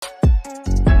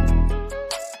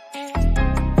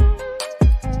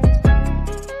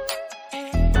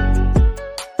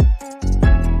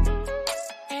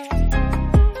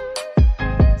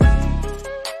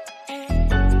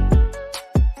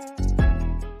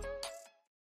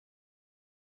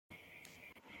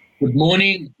Good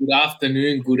morning, good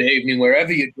afternoon, good evening,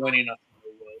 wherever you're joining us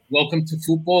in the world. Welcome to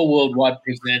Football Worldwide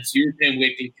Presents European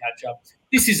Weekly Catch Up.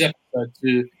 This is episode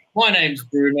 2. My name's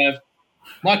Bruno.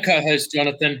 My co-host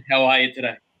Jonathan. How are you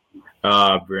today?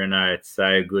 Oh, Bruno, it's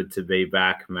so good to be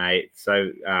back, mate.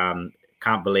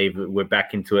 Can't believe we're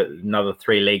back into it. Another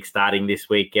 3 leagues starting this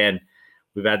weekend.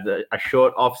 We've had a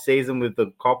short off season with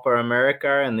the Copa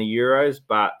America and the Euros,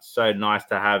 but so nice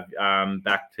to have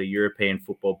back to European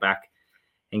football back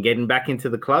and getting back into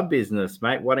the club business,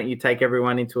 mate. Why don't you take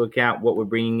everyone into account what we're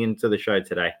bringing into the show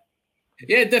today?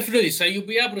 Yeah, definitely. So you'll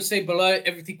be able to see below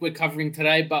everything we're covering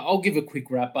today, but I'll give a quick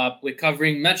wrap up. We're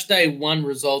covering match day 1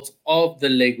 results of the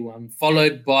League 1,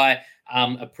 followed by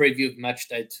a preview of match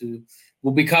day 2.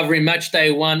 We'll be covering match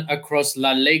day 1 across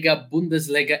La Liga,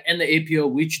 Bundesliga, and the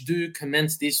EPO, which do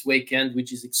commence this weekend,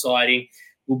 which is exciting.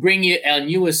 We'll bring you our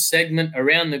newest segment,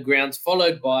 Around the Grounds,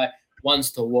 followed by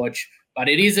Ones to Watch. But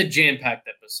it is a jam-packed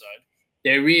episode.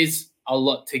 There is a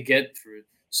lot to get through.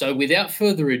 So without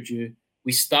further ado,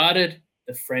 we started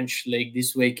the French league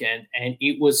this weekend, and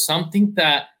it was something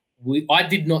that I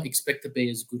did not expect to be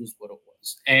as good as what it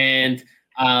was. And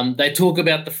they talk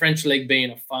about the French league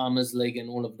being a farmers league and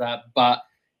all of that, but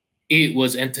it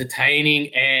was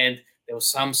entertaining, and there were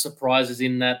some surprises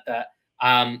in that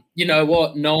you know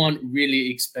what, no one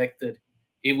really expected.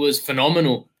 It was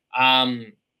phenomenal.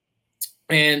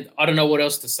 And I don't know what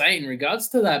else to say in regards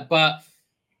to that, but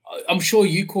I'm sure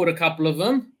you caught a couple of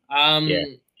them. Yeah.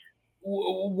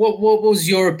 What was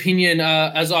your opinion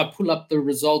as I pull up the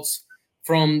results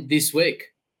from this week?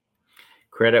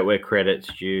 Credit where credit's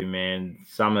due, man.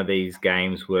 Some of these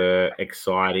games were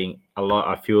exciting.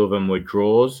 A few of them were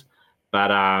draws,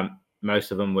 but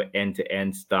most of them were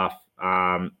end-to-end stuff.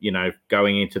 Going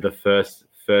into the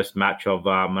first match of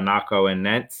Monaco and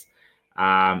Nantes,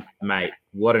 mate,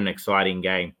 what an exciting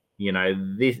game. You know,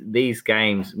 these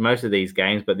games, most of these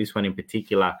games, but this one in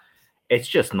particular, it's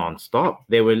just non-stop.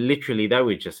 They were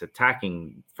just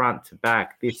attacking front to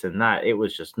back, this and that. It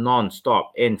was just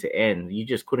non-stop, end to end. You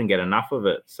just couldn't get enough of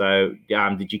it. So,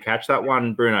 did you catch that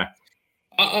one, Bruno?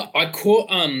 I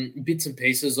caught bits and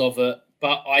pieces of it,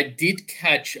 but I did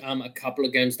catch a couple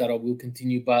of games that I will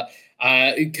continue, but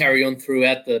carry on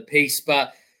throughout the piece.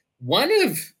 But one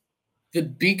of the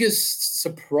biggest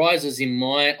surprises in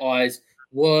my eyes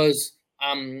was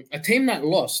a team that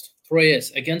lost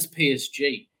 3-S against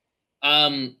PSG.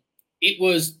 It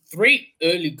was 3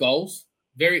 early goals,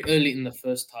 very early in the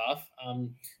first half,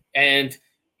 and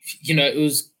you know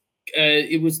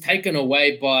it was taken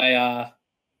away by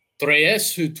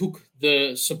 3-S, who took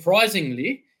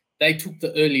surprisingly they took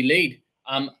the early lead.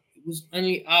 It was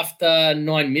only after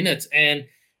 9 minutes, and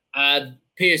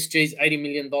PSG's $80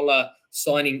 million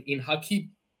signing in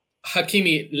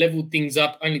Hakimi leveled things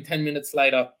up only 10 minutes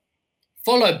later,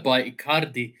 followed by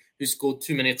Icardi, who scored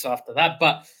 2 minutes after that.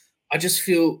 But I just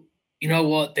feel, you know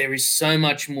what, there is so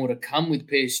much more to come with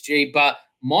PSG. But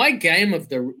my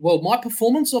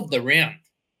performance of the round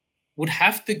would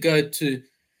have to go to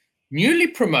newly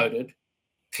promoted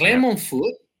Clermont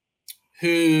Foot,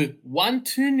 who won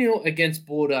 2-0 against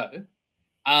Bordeaux.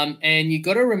 And you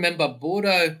got to remember,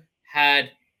 Bordeaux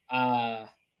had,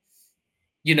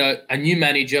 a new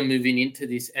manager moving into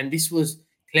this. And this was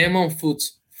Clermont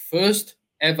Foot's first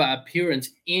ever appearance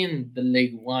in the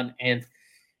League One. And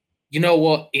you know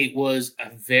what? It was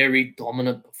a very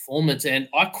dominant performance. And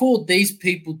I called this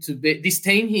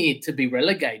team here to be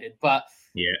relegated. But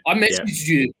I messaged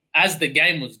you as the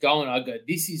game was going. I go,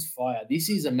 this is fire. This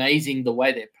is amazing the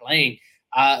way they're playing.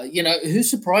 Who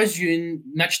surprised you in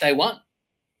match day 1?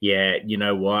 Yeah, you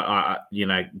know what?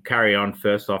 Carry on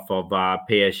first off of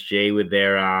PSG with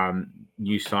their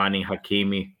new signing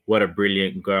Hakimi. What a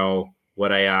brilliant goal!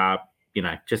 What a he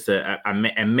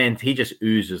just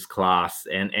oozes class,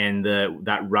 and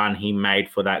that run he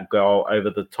made for that goal over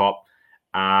the top,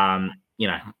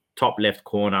 top left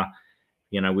corner,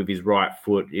 with his right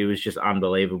foot, it was just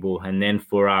unbelievable. And then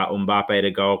for Mbappe to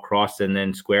go across and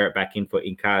then square it back in for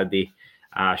Icardi,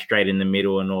 straight in the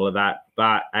middle and all of that.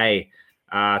 But hey.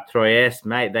 3-S,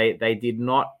 mate, they did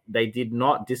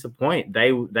not disappoint.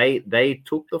 They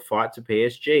took the fight to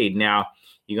PSG. Now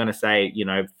you're going to say,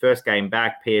 first game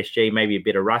back, PSG maybe a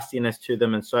bit of rustiness to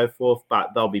them and so forth, but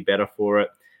they'll be better for it.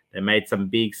 They made some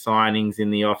big signings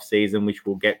in the off season, which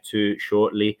we'll get to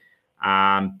shortly.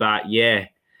 But yeah,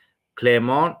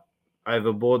 Clermont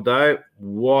over Bordeaux.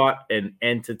 What an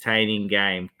entertaining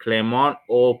game. Clermont,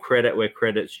 all credit where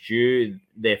credit's due.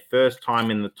 Their first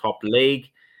time in the top league.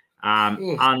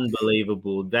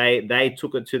 Unbelievable. They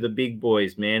took it to the big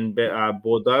boys, man. But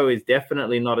Bordeaux is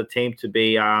definitely not a team to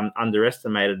be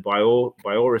underestimated by all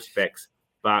respects.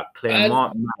 But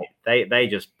Clermont, mate, they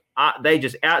just they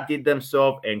just outdid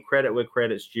themselves, and credit where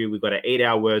credit's due. We've got to eat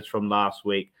our words from last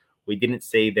week. We didn't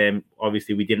see them.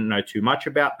 Obviously, we didn't know too much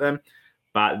about them,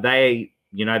 but they,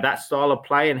 that style of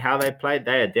play and how they played,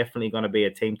 they are definitely going to be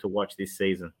a team to watch this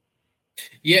season.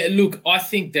 Yeah, look, I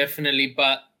think definitely,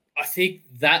 but I think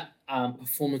that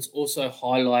performance also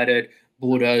highlighted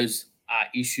Bordeaux's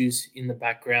issues in the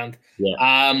background.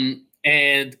 Yeah.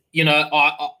 And,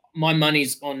 my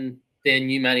money's on their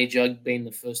new manager being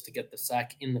the first to get the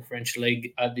sack in the French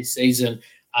league this season.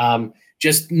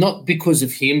 Just not because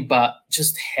of him, but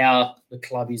just how the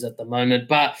club is at the moment.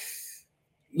 But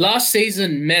last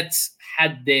season, Metz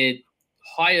had their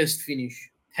highest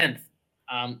finish, 10th.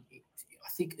 I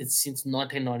think it's since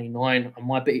 1999.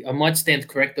 I might stand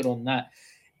corrected on that.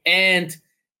 And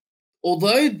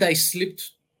although they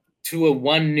slipped to a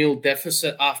 1-0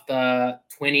 deficit after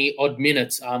 20 odd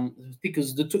minutes,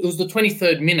 because it was the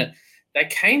 23rd minute, they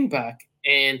came back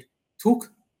and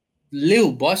took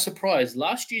Lille by surprise,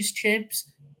 last year's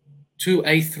champs, to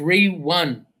a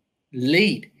 3-1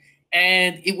 lead.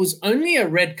 And it was only a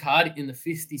red card in the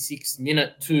 56th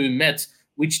minute to Metz,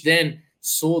 which then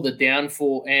saw the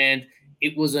downfall. And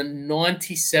it was a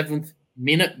 97th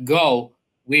minute goal,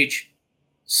 which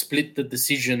split the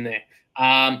decision there.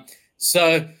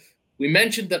 So we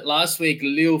mentioned that last week,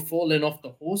 Lille falling off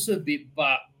the horse a bit,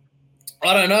 but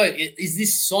I don't know. Is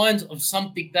this signs of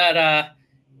something that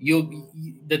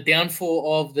the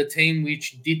downfall of the team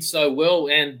which did so well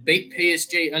and beat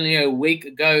PSG only a week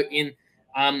ago in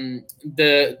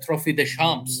the Trophée des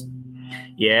Champs?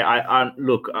 Yeah,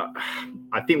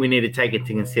 I think we need to take it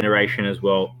into consideration as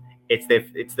well. It's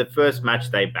the first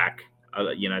match day back.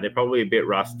 They're probably a bit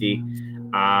rusty.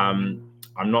 I'm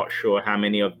not sure how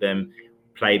many of them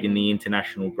played in the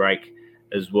international break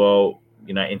as well,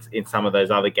 in some of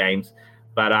those other games.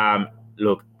 But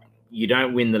look, you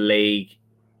don't win the league,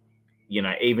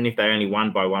 even if they only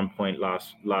won by 1 point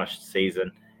last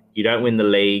season, you don't win the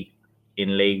league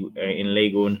in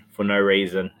Ligue 1 for no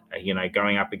reason.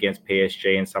 Going up against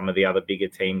PSG and some of the other bigger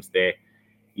teams there,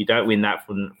 you don't win that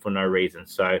for no reason.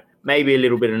 So maybe a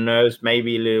little bit of nerves,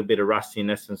 maybe a little bit of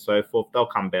rustiness and so forth. They'll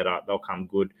come better. They'll come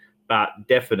good. But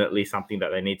definitely something that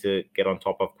they need to get on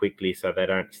top of quickly so they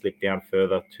don't slip down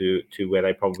further to where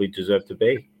they probably deserve to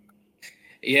be.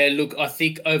 Yeah, look, I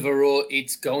think overall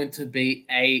it's going to be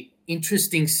a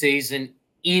interesting season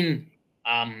in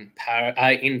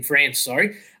France.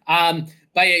 Sorry, but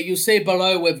yeah, you'll see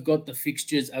below we've got the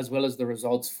fixtures as well as the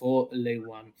results for Ligue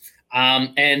 1,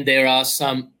 and there are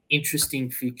some interesting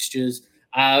fixtures.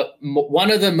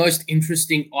 One of the most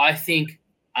interesting, I think,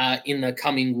 in the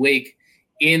coming week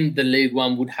in the Ligue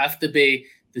 1 would have to be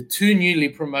the two newly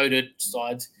promoted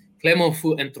sides, Clermont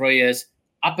Foot and Troyes,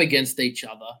 up against each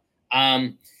other.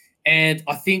 And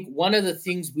I think one of the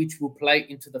things which will play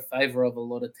into the favor of a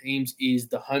lot of teams is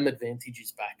the home advantage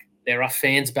is back. There are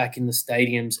fans back in the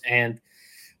stadiums, and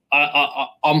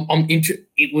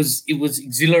it was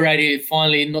exhilarating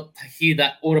finally not to hear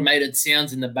that automated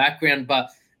sounds in the background.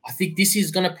 But I think this is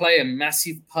going to play a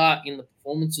massive part in the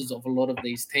performances of a lot of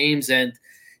these teams. And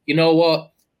you know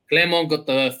what? Clermont got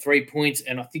the 3 points,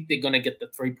 and I think they're going to get the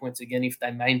 3 points again if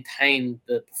they maintain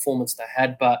the performance they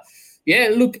had. But yeah,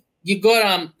 look, you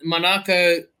got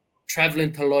Monaco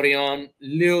traveling to Lorient,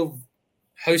 Lille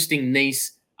hosting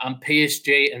Nice,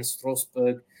 PSG and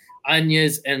Strasbourg,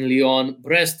 Agnes and Lyon,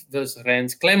 Brest versus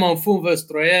Rennes, Clermont-Foot versus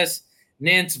Troyes,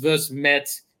 Nantes versus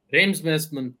Metz, Reims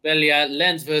versus Montpellier,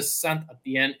 Lens versus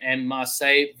Saint-Étienne, and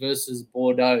Marseille versus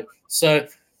Bordeaux. So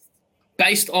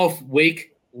based off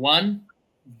week 1,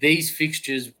 these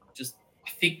fixtures I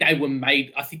think they were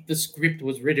made. I think the script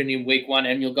was written in week 1,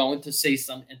 and you're going to see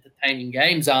some entertaining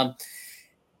games.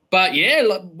 But yeah,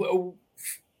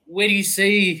 where do you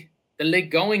see the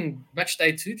league going match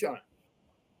day 2, John?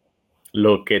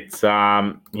 Look, it's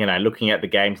looking at the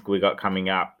games we got coming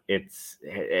up, it's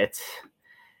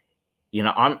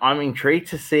I'm intrigued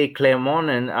to see Clermont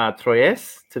and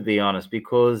Troyes, to be honest,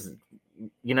 because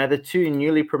the two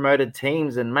newly promoted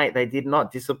teams, and mate, they did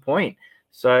not disappoint.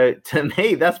 So to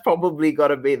me, that's probably got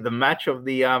to be the match of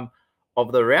the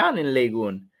round in Ligue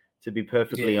 1, to be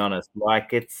perfectly honest.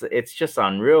 Like it's just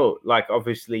unreal. Like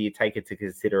obviously you take it to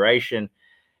consideration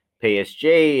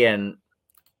PSG and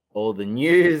all the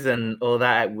news and all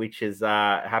that which has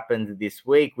happened this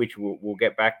week, which we'll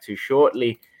get back to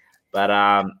shortly.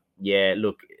 But yeah,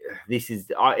 look, this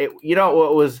is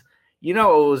what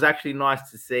was actually nice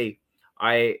to see.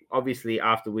 I obviously,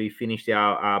 after we finished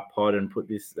our pod and put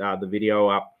the video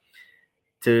up,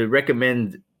 to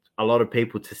recommend a lot of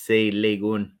people to see Ligue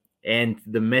 1, and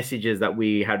the messages that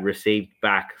we had received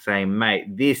back saying,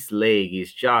 mate, this league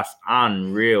is just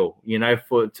unreal.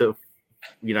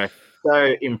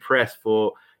 so impressed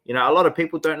for, a lot of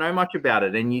people don't know much about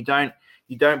it, and you don't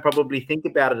probably think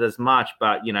about it as much,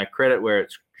 but, credit where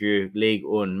it's due. Ligue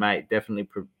 1, mate, definitely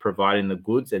providing the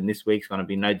goods, and this week's going to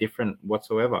be no different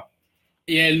whatsoever.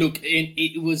 Yeah, look,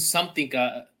 it was something,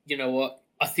 you know what,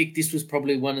 I think this was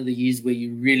probably one of the years where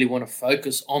you really want to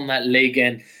focus on that league,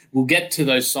 and we'll get to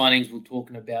those signings we're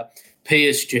talking about.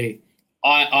 PSG,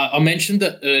 I mentioned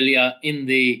that earlier in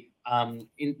the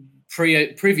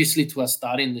previously to us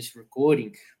starting this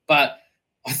recording, but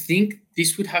I think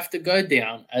this would have to go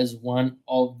down as one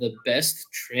of the best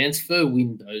transfer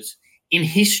windows in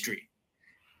history,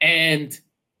 and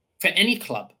for any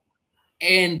club.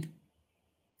 And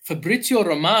Fabrizio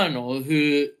Romano,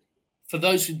 who, for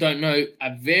those who don't know,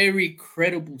 a very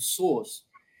credible source,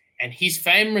 and his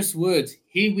famous words,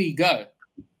 "Here we go,"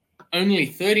 only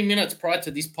 30 minutes prior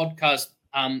to this podcast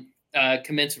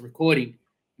commence recording,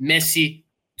 Messi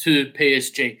to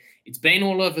PSG. It's been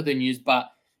all over the news,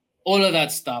 but all of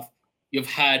that stuff, you've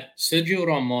had Sergio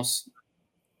Ramos,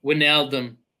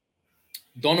 Wijnaldum,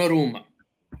 Donnarumma,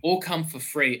 all come for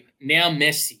free. Now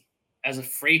Messi as a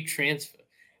free transfer,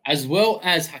 as well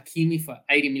as Hakimi for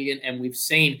 80 million, and we've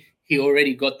seen he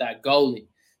already got that goal in.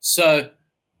 So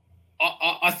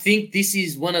I think this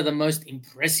is one of the most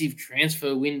impressive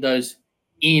transfer windows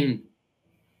in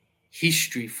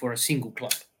history for a single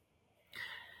club.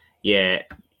 Yeah,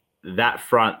 that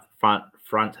front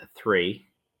three,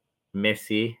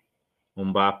 Messi,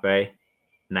 Mbappe,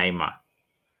 Neymar,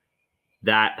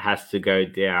 that has to go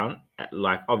down.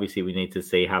 Like, obviously we need to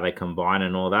see how they combine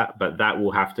and all that, but that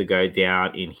will have to go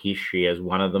down in history as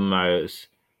one of the most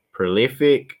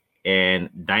prolific and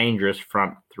dangerous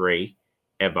front three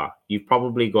ever. You've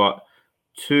probably got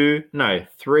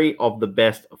three of the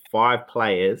best 5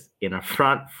 players in a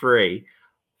front three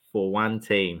for one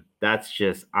team. That's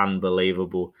just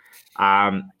unbelievable.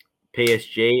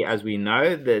 PSG, as we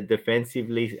know, the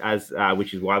defensively,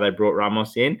 which is why they brought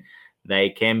Ramos in, they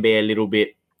can be a little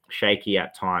bit shaky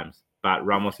at times, but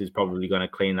Ramos is probably going to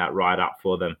clean that right up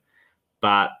for them.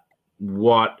 But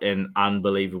what an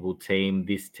unbelievable team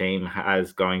this team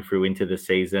has going through into the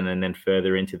season and then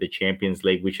further into the Champions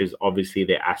League, which is obviously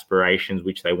their aspirations,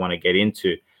 which they want to get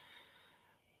into.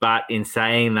 But in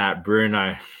saying that,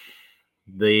 Bruno,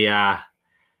 the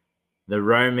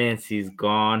romance is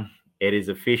gone. It is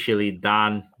officially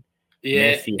done.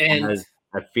 Yeah, Messi has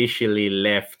officially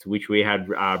left, which we had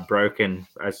broken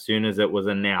as soon as it was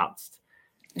announced.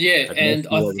 Yeah, but and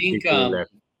I think,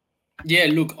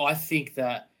 look, I think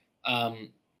that, a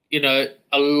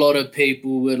lot of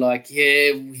people were like,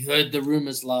 yeah, we heard the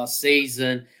rumors last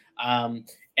season, and,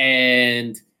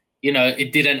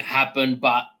 it didn't happen.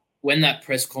 But when that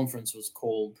press conference was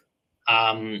called,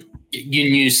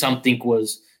 you knew something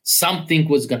was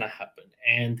going to happen.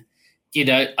 And,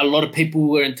 a lot of people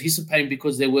were anticipating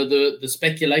because there were the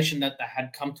speculation that they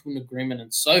had come to an agreement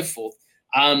and so forth,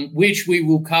 which we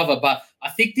will cover. But I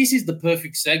think this is the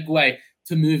perfect segue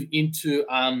to move into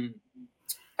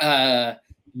La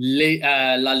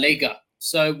Liga.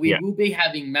 So we will be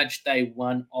having match day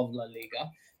 1 of La Liga.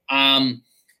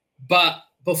 But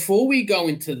before we go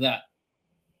into that,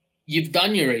 you've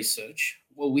done your research.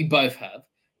 Well, we both have.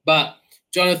 But,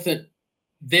 Jonathan,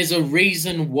 there's a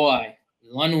reason why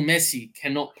Lionel Messi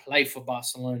cannot play for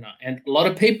Barcelona. And a lot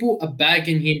of people are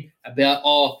bagging him about,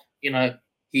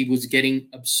 he was getting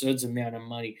absurd amount of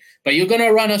money. But you're going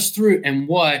to run us through and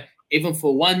why, even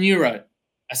for €1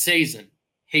 a season,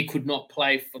 he could not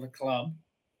play for the club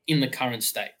in the current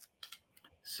state.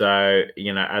 So,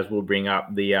 as we'll bring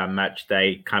up the match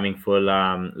day coming for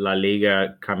La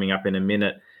Liga coming up in a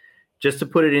minute, just to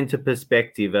put it into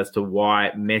perspective as to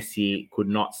why Messi could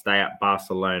not stay at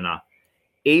Barcelona.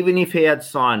 Even if he had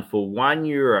signed for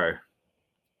 €1,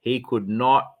 he could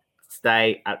not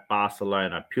stay at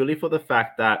Barcelona purely for the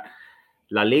fact that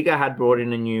La Liga had brought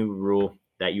in a new rule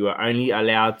that you are only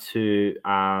allowed to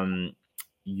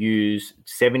use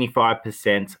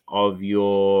 75% of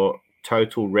your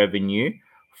total revenue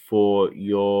for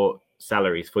your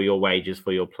salaries, for your wages,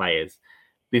 for your players.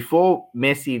 Before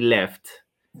Messi left,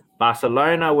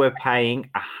 Barcelona were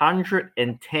paying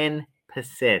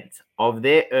 110% of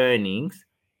their earnings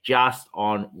just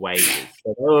on wages.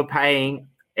 So they were paying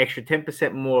extra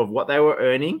 10% more of what they were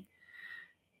earning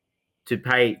to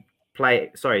pay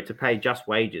just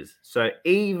wages. So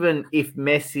even if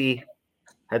Messi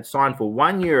had signed for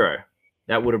 €1,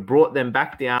 that would have brought them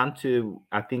back down to,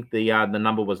 I think the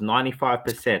number was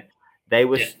 95%. They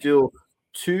were still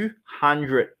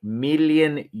 €200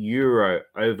 million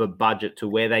over budget to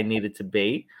where they needed to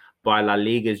be by La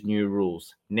Liga's new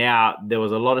rules. Now, there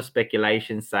was a lot of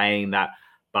speculation saying that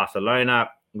Barcelona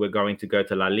we're going to go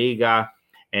to La Liga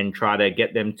and try to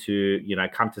get them to,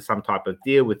 come to some type of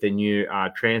deal with the new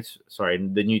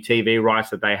the new TV rights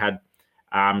that they had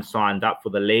signed up for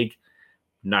the league.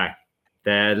 No,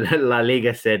 the La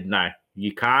Liga said no.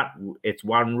 You can't. It's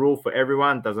one rule for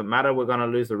everyone. Doesn't matter. We're going to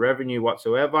lose the revenue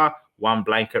whatsoever. One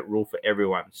blanket rule for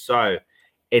everyone. So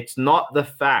it's not the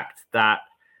fact that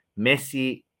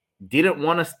Messi didn't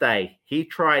want to stay. He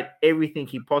tried everything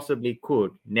he possibly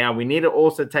could. Now, we need to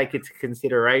also take into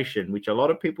consideration, which a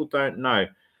lot of people don't know,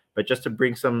 but just to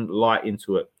bring some light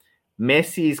into it,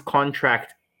 Messi's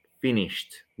contract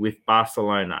finished with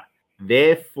Barcelona.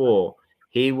 Therefore,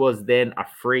 he was then a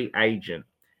free agent.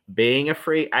 Being a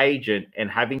free agent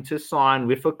and having to sign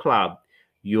with a club,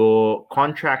 your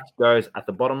contract goes at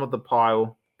the bottom of the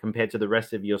pile compared to the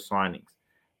rest of your signings.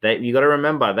 You got to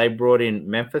remember, they brought in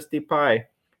Memphis Depay,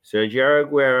 Sergio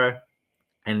Aguero,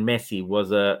 and Messi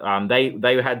was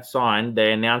they had signed.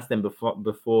 They announced them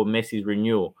before Messi's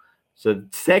renewal. So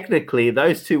technically,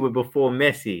 those two were before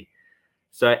Messi.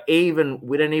 So we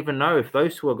don't even know if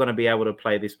those two are going to be able to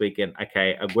play this weekend.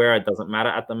 Okay, Aguero doesn't matter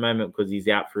at the moment because he's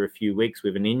out for a few weeks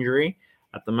with an injury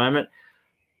at the moment.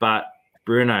 But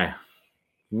Bruno,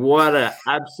 what an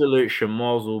absolute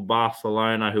schmozzle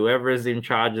Barcelona, whoever is in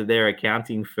charge of their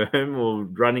accounting firm or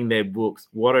running their books,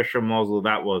 what a schmozzle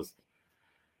that was.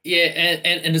 Yeah,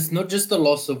 and it's not just the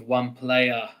loss of one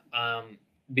player,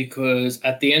 because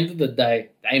at the end of the day,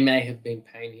 they may have been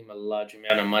paying him a large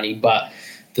amount of money, but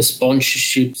the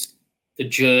sponsorships, the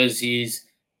jerseys,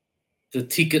 the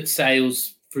ticket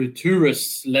sales through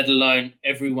tourists, let alone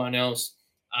everyone else,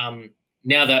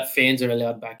 now that fans are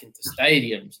allowed back into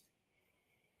stadiums,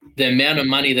 the amount of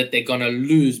money that they're going to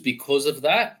lose because of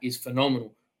that is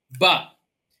phenomenal. But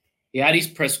he had his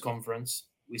press conference.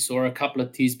 We saw a couple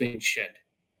of tears being shed.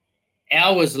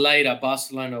 Hours later,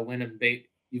 Barcelona went and beat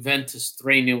Juventus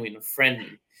 3-0 in a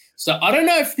friendly. So I don't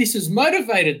know if this has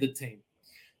motivated the team.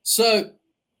 So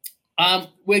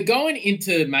we're going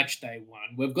into match day 1.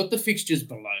 We've got the fixtures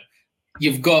below.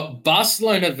 You've got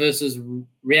Barcelona versus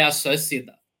Real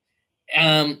Sociedad.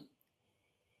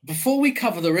 Before we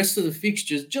cover the rest of the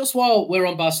fixtures, just while we're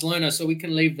on Barcelona so we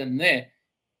can leave them there,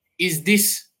 is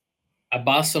this a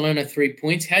Barcelona 3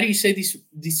 points? How do you see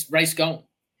this race going?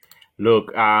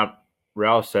 Look,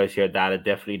 Real Sociedad are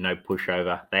definitely no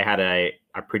pushover. They had a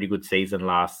pretty good season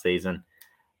last season.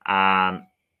 Barcelona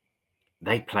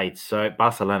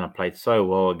played so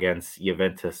well against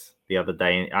Juventus the other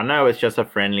day. I know it's just a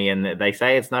friendly and they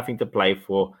say it's nothing to play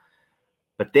for,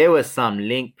 but there was some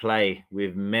link play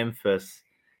with Memphis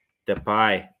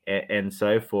Depay and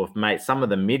so forth, mate. Some of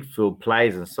the midfield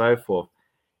plays and so forth.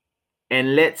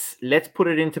 And let's put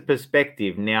it into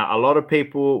perspective. Now, a lot of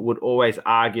people would always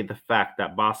argue the fact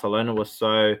that Barcelona was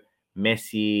so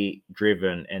Messi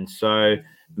driven and so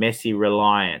Messi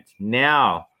reliant.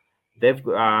 Now,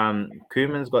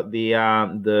 Koeman's got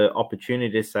the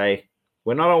opportunity to say,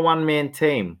 we're not a one-man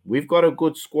team. We've got a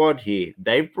good squad here.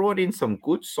 They've brought in some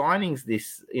good signings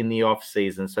in the off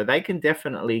season, so they can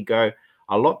definitely go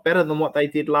a lot better than what they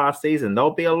did last season.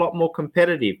 They'll be a lot more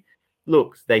competitive.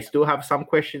 Look, they still have some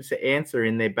questions to answer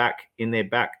in their back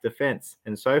defense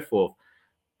and so forth.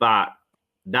 But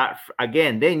that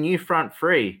again, their new front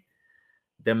three,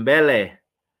 Dembele,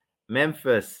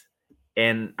 Memphis,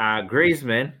 and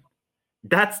Griezmann,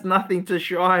 that's nothing to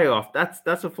shy off.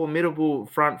 That's a formidable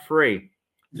front three.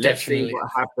 Let's see what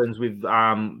happens with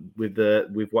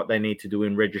what they need to do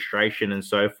in registration and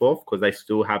so forth, because they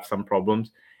still have some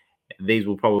problems. These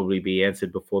will probably be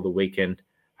answered before the weekend,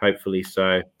 hopefully.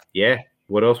 So, yeah.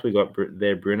 What else we got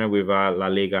there, Bruno, with La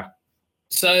Liga?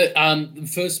 So, the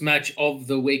first match of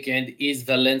the weekend is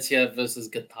Valencia versus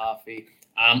Getafe,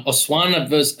 Osasuna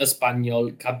versus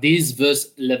Espanyol, Cadiz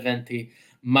versus Levante,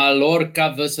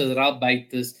 Mallorca versus Real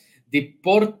Betis,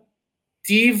 Deportivo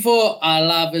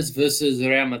Alaves versus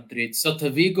Real Madrid, Celta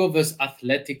Vigo versus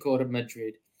Atletico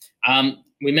Madrid.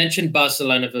 We mentioned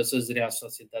Barcelona versus Real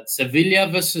Sociedad, Sevilla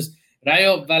versus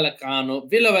Rayo Vallecano,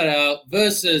 Villarreal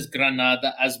versus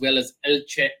Granada, as well as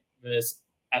Elche versus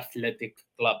Athletic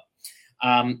Club.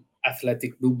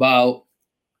 Athletic Bilbao.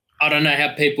 I don't know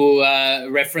how people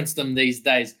reference them these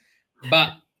days.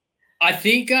 But I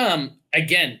think,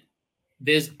 again,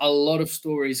 there's a lot of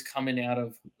stories coming out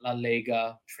of La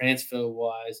Liga,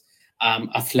 transfer-wise.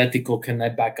 Atletico, can they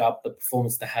back up the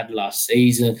performance they had last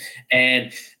season?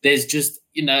 And there's just,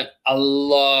 a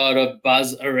lot of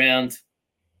buzz around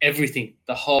everything,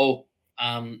 the whole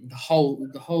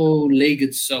league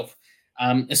itself,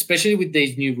 especially with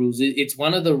these new rules. It's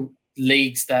one of the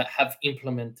leagues that have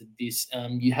implemented this.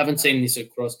 You haven't seen this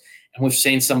across, and we've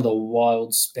seen some of the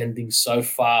wild spending so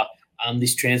far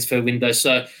this transfer window.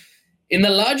 So in the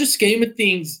larger scheme of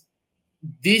things,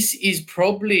 this is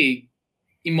probably,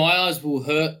 in my eyes, will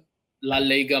hurt La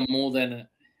Liga more than it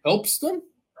helps them.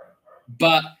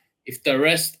 But if the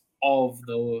rest of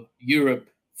the Europe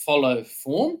follow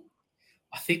form,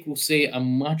 I think we'll see a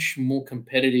much more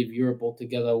competitive Europe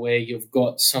altogether, where you've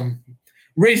got some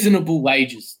reasonable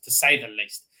wages, to say the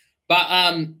least. But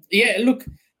yeah, look,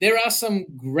 there are some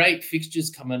great fixtures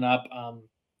coming up.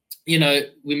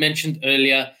 We mentioned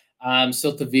earlier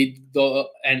Celta Vigo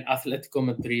and Atletico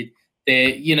Madrid.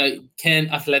 Can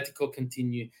Atletico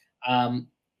continue?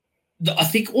 I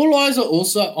think all eyes are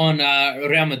also on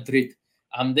Real Madrid.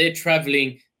 They're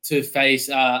traveling to face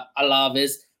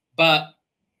Alaves, but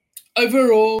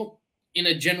overall, in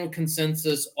a general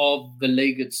consensus of the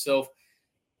league itself,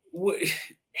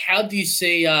 how do you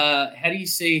see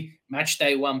match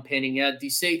day one panning out? Do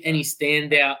you see any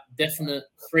standout, definite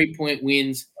 3-point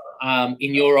wins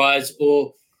in your eyes,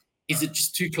 or is it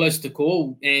just too close to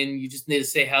call and you just need to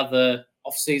see how the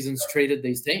off season's treated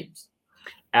these teams?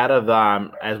 Out of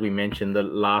as we mentioned the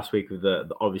last week of the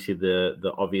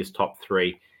obvious top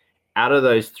three, out of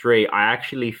those three, I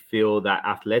actually feel that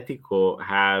Atletico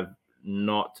have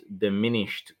not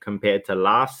diminished compared to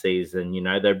last season.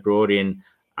 They brought in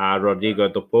Rodrigo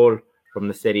de Paul from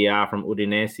the Serie A from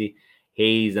Udinese.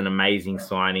 He's an amazing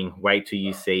signing. Wait till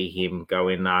you see him go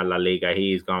in La Liga.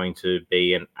 He is going to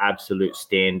be an absolute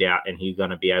standout, and he's going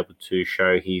to be able to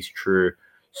show his true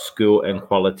skill and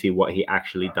quality, what he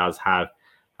actually does have.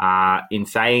 In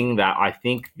saying that, I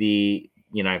think the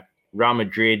Real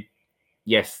Madrid,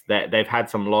 yes, they've had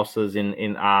some losses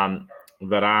in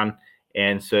Varane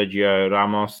and Sergio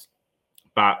Ramos,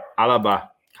 but Alaba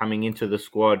coming into the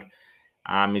squad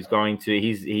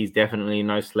he's definitely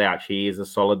no slouch. He is a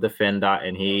solid defender,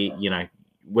 and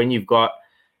when you've got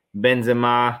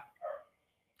Benzema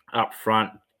up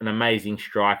front, an amazing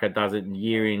striker, does it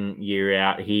year in, year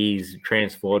out. He's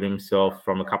transformed himself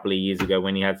from a couple of years ago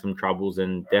when he had some troubles,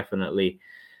 and definitely,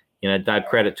 dad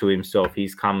credit to himself.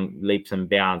 He's come leaps and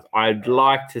bounds. I'd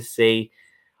like to see.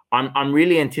 I'm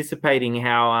really anticipating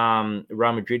how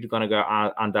Real Madrid are going to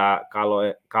go under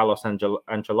Carlos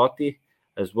Ancelotti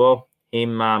as well.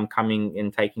 Him coming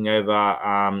and taking over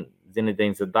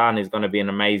Zinedine Zidane is going to be an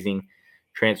amazing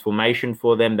transformation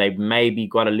for them. They maybe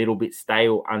got a little bit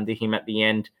stale under him at the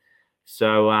end.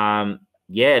 So,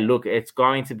 look, it's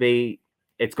going to be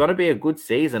a good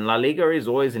season. La Liga is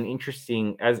always an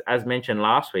interesting, as mentioned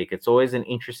last week, it's always an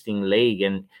interesting league,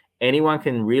 and anyone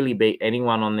can really beat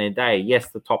anyone on their day. Yes,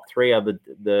 the top three are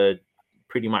the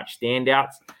pretty much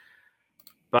standouts.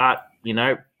 But,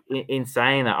 in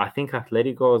saying that, I think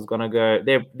Atletico is going to go.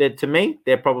 To me,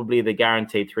 they're probably the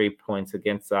guaranteed 3 points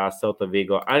against Celta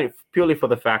Vigo, purely for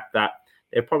the fact that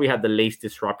they've probably had the least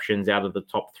disruptions out of the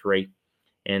top three,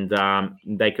 and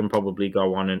they can probably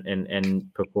go on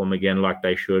and perform again like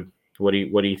they should. What do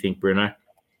you think, Bruno?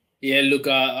 Yeah, look,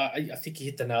 I think you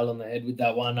hit the nail on the head with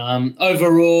that one.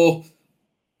 Overall,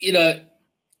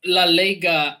 La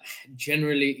Liga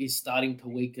generally is starting to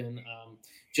weaken.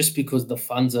 Just because the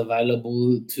funds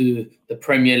available to the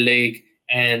Premier League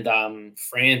and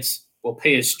France, or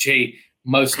PSG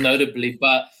most notably.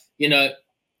 But, a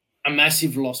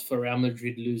massive loss for Real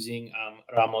Madrid losing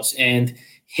Ramos. And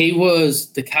he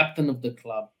was the captain of the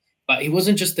club. But he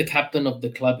wasn't just the captain of the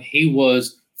club. He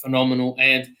was phenomenal.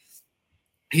 And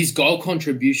his goal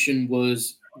contribution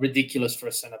was ridiculous for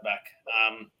a centre-back.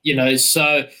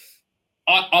 So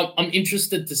I'm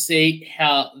interested to see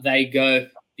how they go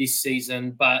this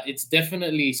season, but it's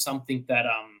definitely something that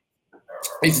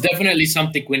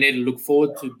we need to look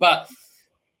forward to. But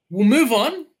we'll move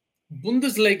on.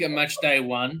 Bundesliga match day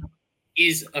one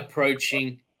is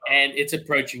approaching, and it's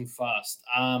approaching fast.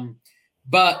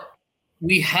 But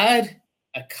we had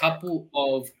a couple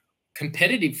of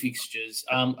competitive fixtures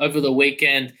over the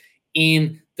weekend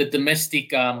in the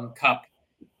domestic cup,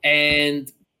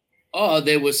 and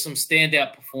there was some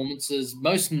standout performances,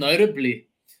 most notably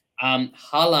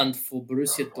Haaland for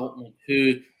Borussia Dortmund,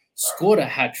 who scored a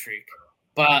hat-trick.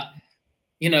 But,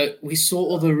 we saw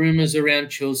all the rumors around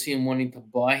Chelsea and wanting to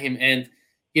buy him. And,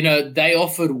 they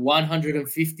offered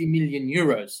 150 million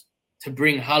euros to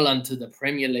bring Haaland to the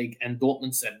Premier League, and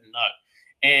Dortmund said no.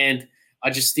 And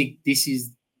I just think this is,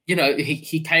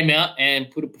 he came out and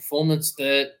put a performance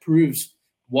that proves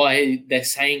why they're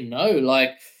saying no.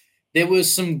 Like, there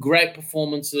was some great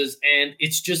performances, and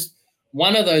it's just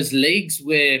one of those leagues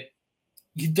where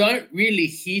you don't really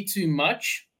hear too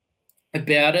much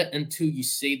about it until you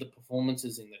see the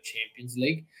performances in the Champions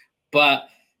League. But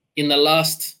in the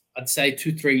last, I'd say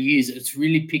 2-3 years, it's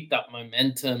really picked up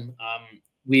momentum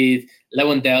with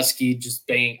Lewandowski just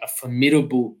being a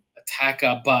formidable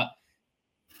attacker. But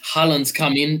Haaland's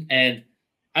come in and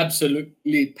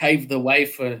absolutely paved the way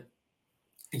for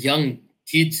young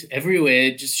kids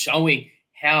everywhere, just showing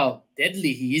how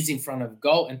deadly he is in front of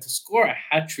goal. And to score a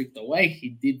hat-trick the way he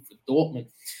did for Dortmund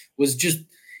was just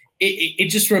it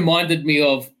just reminded me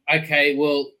of, okay,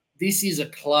 well, this is a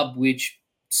club which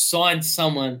signed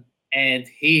someone and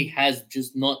he has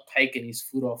just not taken his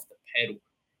foot off the pedal.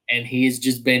 And he has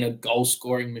just been a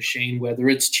goal-scoring machine, whether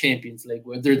it's Champions League,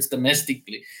 whether it's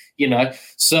domestically,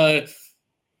 So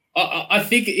I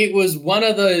think it was one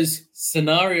of those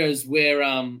scenarios where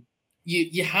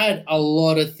you had a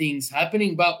lot of things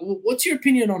happening. But what's your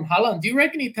opinion on Haaland? Do you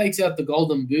reckon he takes out the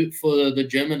Golden Boot for the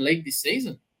German league this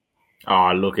season?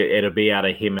 Oh, look, it'll be out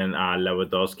of him and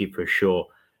Lewandowski for sure.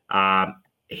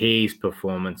 His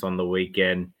performance on the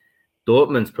weekend,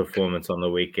 Dortmund's performance on the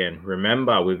weekend.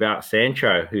 Remember, without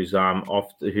Sancho, who's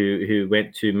who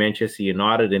went to Manchester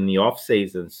United in the off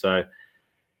season. So,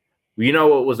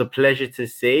 what was a pleasure to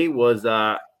see was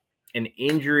an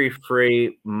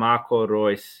injury-free Marco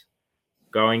Reus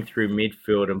going through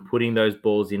midfield and putting those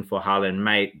balls in for Haaland.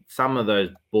 Mate, some of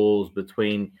those balls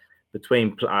between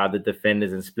the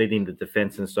defenders and splitting the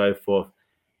defense and so forth,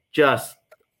 just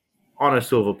on a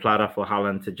silver platter for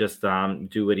Haaland to just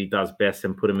do what he does best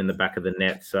and put him in the back of the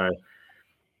net. So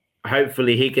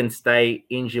hopefully he can stay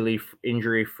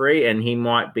injury-free, and he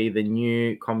might be the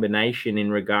new combination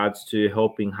in regards to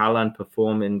helping Haaland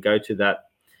perform and go to that,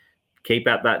 keep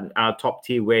at that top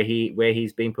tier where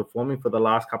he's been performing for the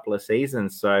last couple of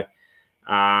seasons. So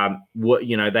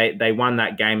they won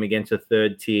that game against a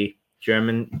third tier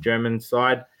German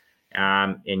side.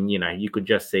 And you could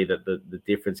just see that the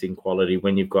difference in quality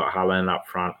when you've got Haaland up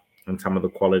front and some of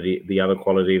the other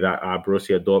quality that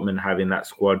Borussia Dortmund have in that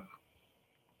squad.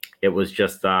 It was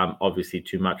just obviously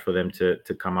too much for them to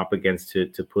come up against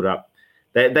to put up.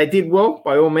 They did well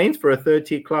by all means for a third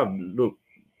tier club. Look,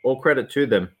 all credit to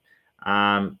them.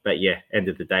 But yeah, end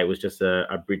of the day, it was just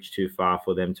a bridge too far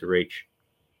for them to reach.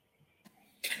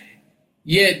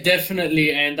 Yeah,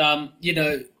 definitely. And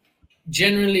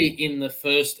generally in the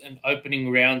first and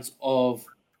opening rounds of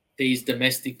these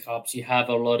domestic cups, you have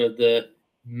a lot of the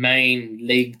main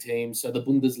league teams, so the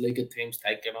Bundesliga teams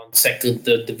taking on second,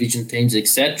 third division teams,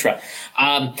 etc.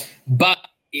 But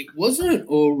it wasn't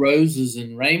all roses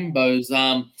and rainbows.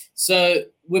 So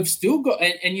we've still got,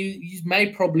 and you may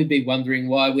probably be wondering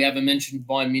why we haven't mentioned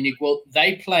Bayern Munich. Well,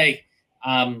 they play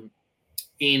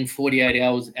in 48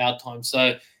 hours our time,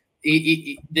 so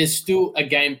there's still a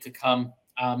game to come.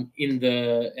 And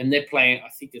they're playing, I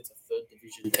think it's a third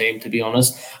division team, to be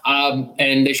honest.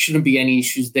 And there shouldn't be any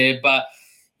issues there. But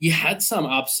you had some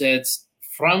upsets.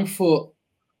 Frankfurt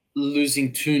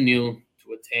losing 2-0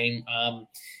 to a team.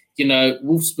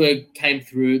 Wolfsburg came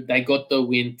through. They got the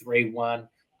win 3-1.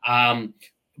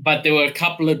 But there were a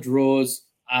couple of draws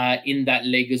in that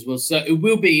league as well. So it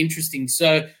will be interesting.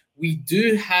 So we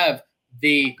do have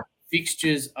the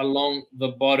fixtures along the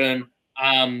bottom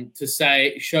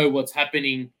to show what's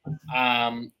happening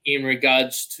in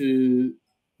regards to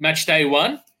match day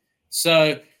 1.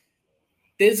 So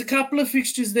there's a couple of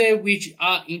fixtures there which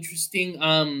are interesting.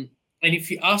 And if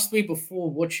you asked me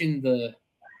before watching the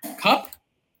cup,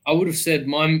 I would have said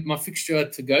my fixture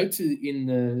to go to in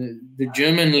the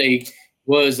German league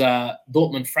was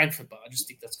Dortmund Frankfurt, but I just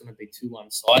think that's going to be too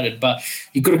one-sided. But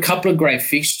you've got a couple of great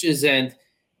fixtures, and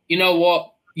you know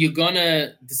what? You're going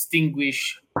to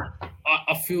distinguish.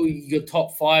 I feel your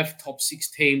top 5, top 6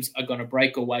 teams are going to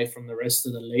break away from the rest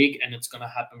of the league, and it's going to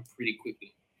happen pretty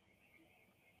quickly.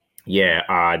 Yeah,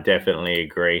 I definitely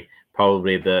agree.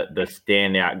 Probably the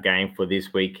standout game for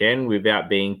this weekend without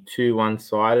being too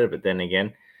one-sided, but then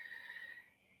again,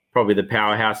 probably the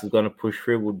powerhouse is going to push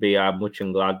through would be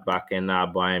Mönchengladbach and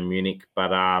Bayern Munich.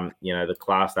 But, the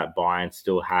class that Bayern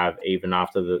still have, even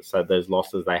after those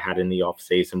losses they had in the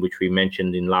off-season, which we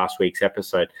mentioned in last week's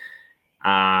episode,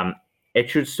 it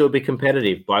should still be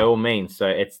competitive by all means. So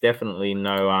it's definitely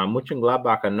no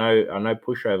Mönchengladbach are no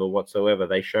pushover whatsoever.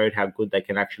 They showed how good they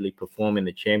can actually perform in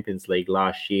the Champions League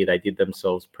last year. They did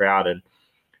themselves proud and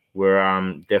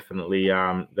were definitely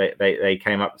they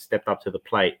stepped up to the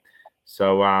plate.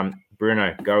 So,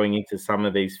 Bruno, going into some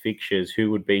of these fixtures,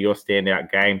 who would be your standout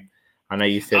game? I know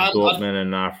you said Dortmund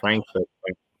and Frankfurt.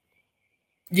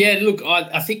 Yeah, look,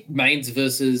 I think Mainz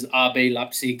versus RB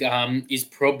Leipzig is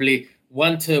probably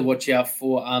one to watch out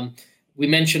for. We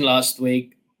mentioned last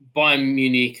week, Bayern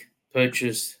Munich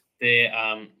purchased their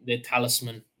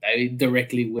talisman. They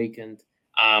directly weakened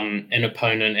an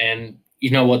opponent, and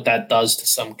you know what that does to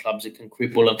some clubs. It can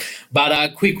cripple them. But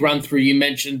a quick run through, you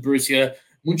mentioned Borussia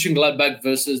Mönchengladbach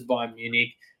versus Bayern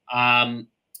Munich.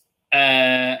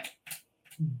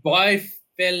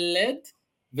 Bielefeld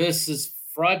versus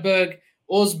Freiburg.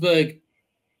 Augsburg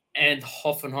and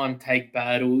Hoffenheim take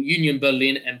battle. Union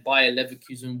Berlin and Bayer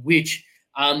Leverkusen, which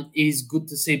is good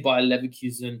to see. Bayer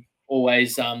Leverkusen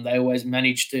always they always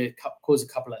manage to cause a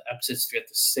couple of upsets throughout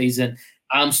the season.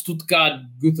 Stuttgart,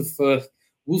 Gütersloh,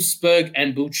 Wolfsburg,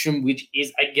 and Bochum, which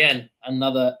is again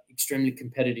another extremely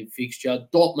competitive fixture.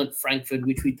 Dortmund, Frankfurt,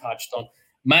 which we touched on.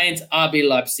 Mainz, RB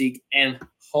Leipzig, and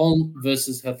Holm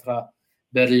versus Hertha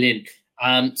Berlin.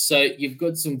 So you've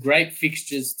got some great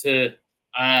fixtures to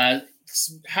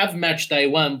have match day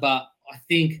one, but I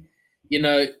think,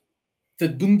 the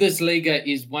Bundesliga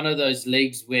is one of those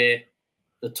leagues where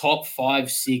the top 5,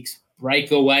 6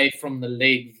 break away from the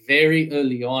league very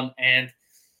early on, and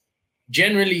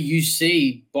generally you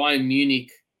see Bayern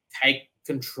Munich take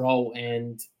control,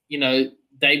 and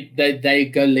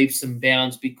they go leaps and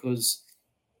bounds because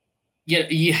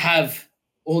you have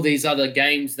all these other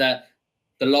games that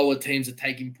the lower teams are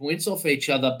taking points off each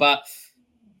other. But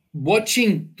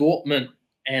watching Dortmund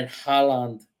and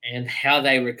Haaland and how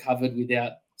they recovered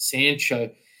without Sancho,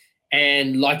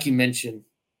 and like you mentioned,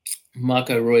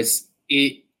 Marco Reus,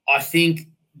 I think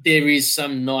there is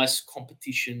some nice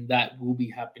competition that will be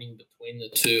happening between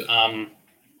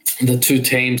the two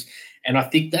teams, and I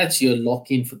think that's your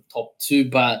lock-in for the top 2.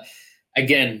 But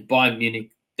again, Bayern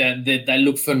Munich, they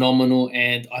look phenomenal,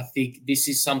 and I think this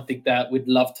is something that we'd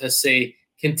love to see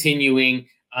continuing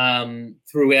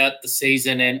throughout the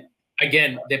season. And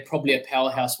again, they're probably a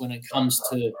powerhouse when it comes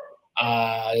to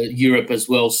Europe as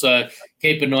well. So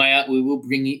keep an eye out. We will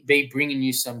be bringing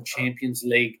you some Champions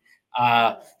League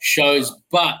shows.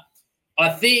 But I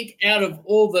think out of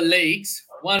all the leagues,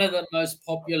 one of the most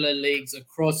popular leagues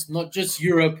across not just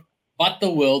Europe but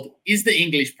the world is the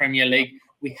English Premier League.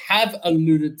 We have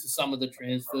alluded to some of the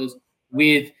transfers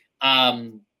with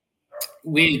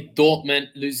Dortmund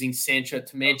losing Sancho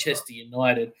to Manchester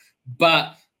United.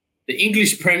 But the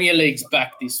English Premier League's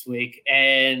back this week,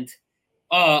 and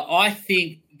I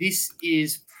think this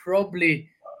is probably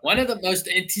one of the most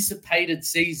anticipated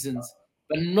seasons,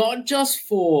 but not just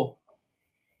for,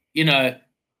 your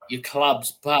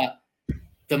clubs, but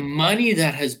the money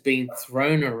that has been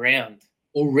thrown around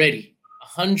already,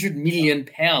 £100 million.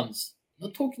 I'm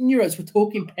not talking euros, we're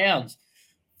talking pounds,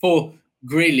 for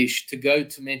Grealish to go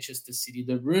to Manchester City.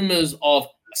 The rumours of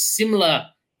a similar,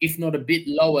 if not a bit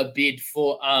lower bid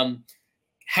for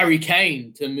Harry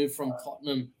Kane to move from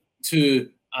Tottenham to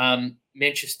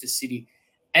Manchester City.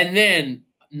 And then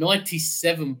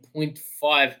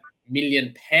 £97.5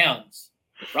 million,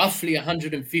 roughly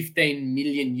 115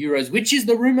 million euros, which is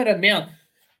the rumoured amount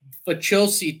for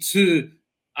Chelsea to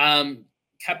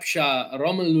capture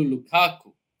Romelu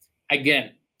Lukaku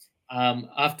again,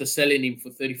 after selling him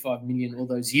for 35 million all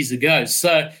those years ago.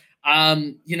 So,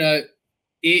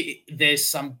 there's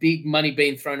some big money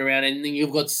being thrown around, and then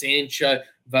you've got Sancho,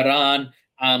 Varane,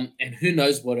 and who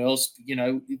knows what else.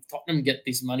 If Tottenham get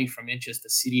this money from Manchester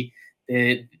City,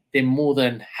 they're more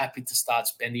than happy to start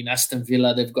spending. Aston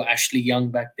Villa, they've got Ashley Young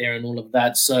back there and all of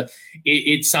that. So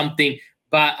it's something.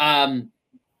 But,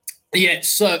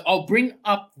 so I'll bring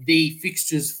up the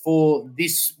fixtures for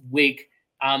this week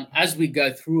as we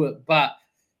go through it. But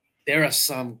there are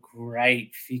some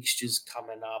great fixtures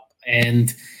coming up.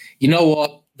 And you know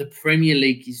what? The Premier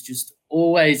League is just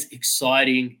always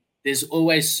exciting. There's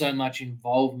always so much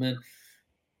involvement.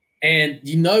 And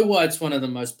you know why it's one of the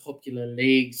most popular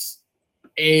leagues?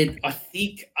 And I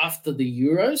think after the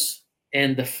Euros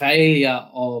and the failure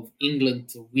of England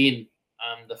to win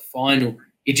the final,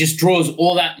 it just draws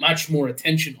all that much more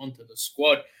attention onto the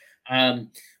squad.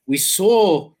 We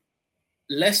saw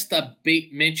Leicester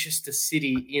beat Manchester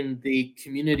City in the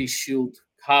Community Shield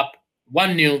Cup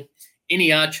 1-0.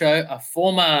 Iniacho, a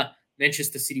former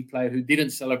Manchester City player who didn't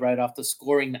celebrate after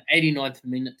scoring the 89th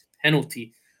minute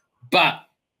penalty. But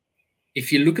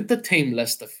if you look at the team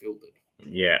Leicester fielded,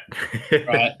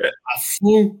 right, a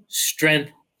full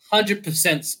strength,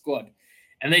 100% squad,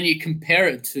 and then you compare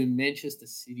it to Manchester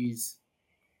City's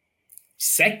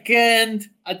second,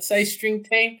 I'd say, string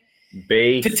team,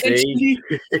 potentially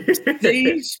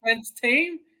C strength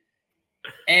team,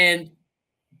 and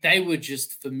they were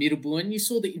just formidable. And you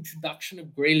saw the introduction of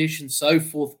Grealish and so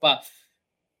forth, but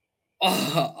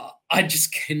I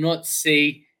just cannot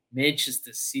see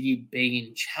Manchester City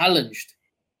being challenged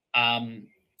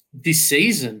this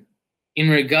season in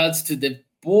regards to they've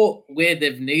bought where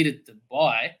they've needed to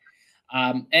buy.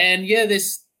 And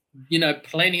there's,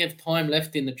 plenty of time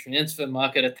left in the transfer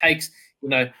market. It takes,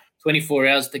 24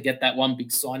 hours to get that one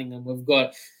big signing. And we've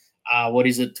got,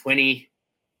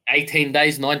 18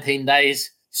 days, 19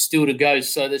 days still to go.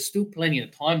 So there's still plenty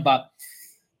of time, but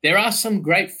there are some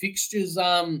great fixtures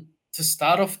to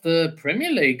start off the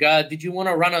Premier League. Did you want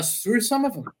to run us through some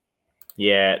of them?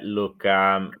 Yeah, look,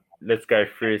 let's go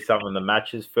through some of the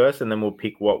matches first, and then we'll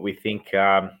pick what we think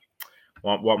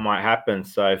what might happen.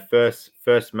 So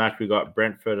first match, we got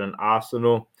Brentford and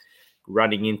Arsenal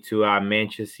running into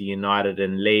Manchester United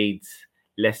and Leeds,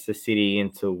 Leicester City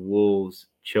into Wolves,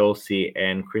 Chelsea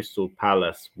and Crystal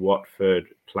Palace, Watford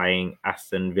playing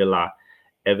Aston Villa,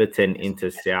 Everton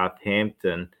into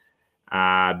Southampton,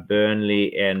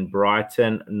 Burnley and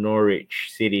Brighton,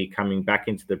 Norwich City coming back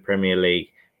into the Premier League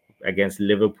against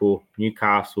Liverpool,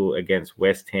 Newcastle against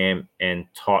West Ham, and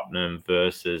Tottenham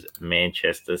versus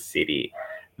Manchester City.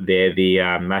 They're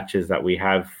the matches that we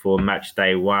have for match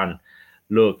day one.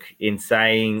 Look, in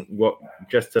saying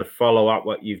just to follow up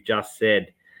what you've just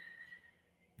said,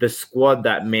 the squad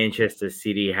that Manchester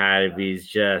City have is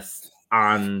just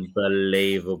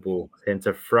unbelievable. And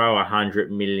to throw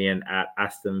 100 million at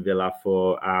Aston Villa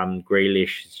for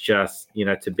Grealish is just,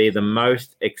 to be the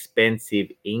most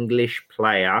expensive English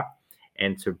player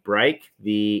and to break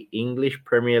the English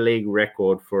Premier League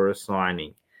record for a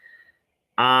signing.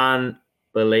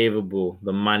 Unbelievable,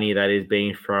 the money that is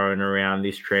being thrown around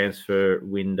this transfer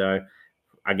window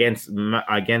against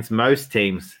most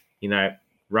teams,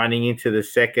 running into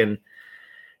the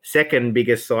second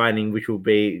biggest signing, which will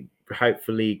be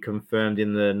hopefully confirmed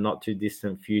in the not too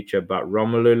distant future, but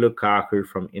Romelu Lukaku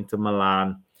from Inter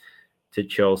Milan to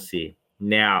Chelsea.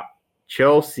 Now,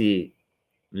 Chelsea,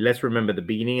 let's remember the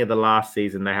beginning of the last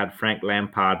season, they had Frank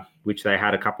Lampard, which they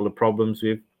had a couple of problems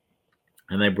with.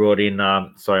 And they brought in,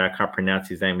 sorry, I can't pronounce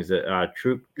his name. Is it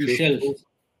Tuchel?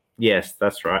 Yes,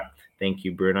 that's right. Thank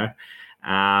you, Bruno.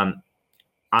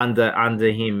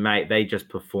 Under him, mate, they just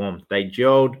performed. They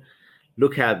gelled.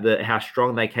 Look how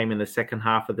strong they came in the second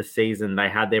half of the season. They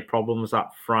had their problems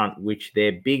up front, which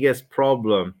their biggest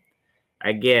problem,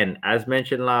 again, as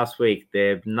mentioned last week,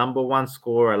 their number one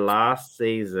scorer last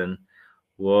season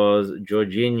was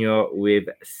Jorginho with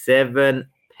 7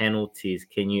 penalties.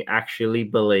 Can you actually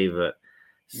believe it?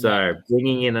 So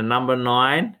bringing in a number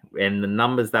 9 and the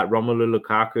numbers that Romelu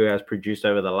Lukaku has produced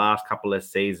over the last couple of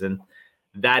seasons,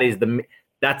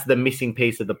 that's the missing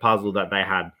piece of the puzzle that they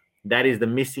had. That is the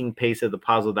missing piece of the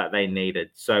puzzle that they needed.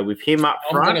 So with him up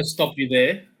front, I'm going to stop you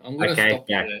there.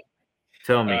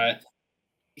 Tell me.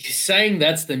 You're saying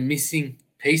that's the missing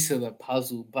piece of the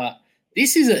puzzle, but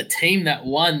this is a team that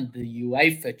won the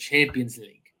UEFA Champions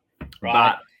League,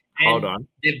 right? But hold on.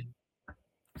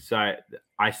 So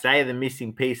I say the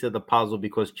missing piece of the puzzle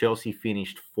because Chelsea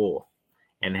finished 4th.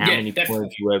 And how many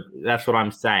points were? That's what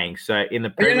I'm saying. So in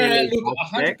the Premier League, look,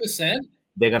 100%,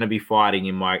 they're going to be fighting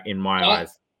in my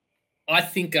eyes. I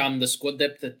think the squad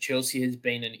depth at Chelsea has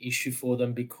been an issue for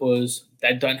them because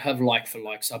they don't have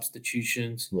like-for-like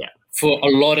substitutions for a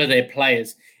lot of their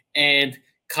players. And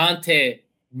Kante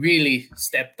really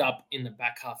stepped up in the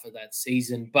back half of that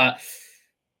season. But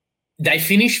they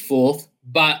finished 4th,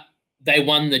 but they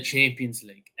won the Champions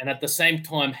League. And at the same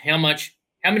time, how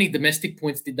many domestic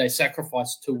points did they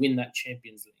sacrifice to win that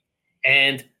Champions League?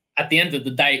 And at the end of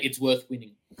the day, it's worth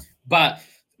winning. But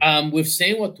we've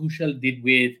seen what Tuchel did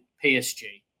with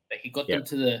PSG. He got them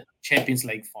to the Champions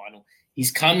League final.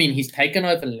 He's come in, he's taken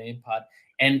over Lampard,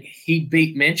 and he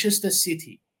beat Manchester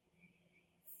City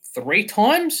 3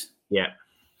 times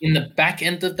in the back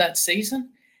end of that season.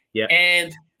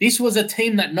 And this was a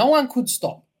team that no one could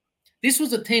stop. This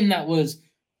was a team that was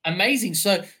amazing.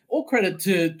 So all credit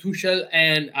to Tuchel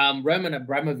and Roman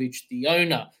Abramovich, the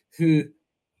owner, who,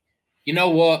 you know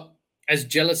what, as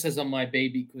jealous as I might be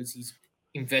because he's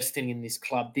investing in this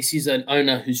club, this is an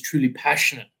owner who's truly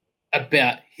passionate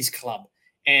about his club.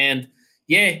 And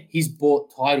he's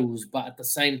bought titles, but at the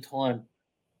same time,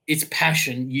 it's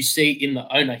passion you see in the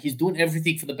owner. He's doing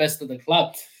everything for the best of the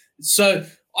club. So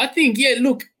I think,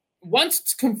 look, once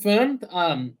it's confirmed,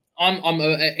 and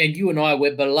you and I,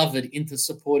 we're beloved Inter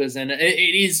supporters, and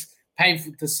it is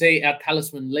painful to see our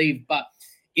talisman leave, but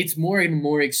it's more and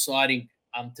more exciting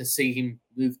to see him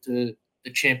move to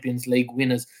the Champions League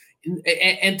winners.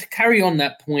 And to carry on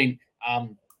that point, I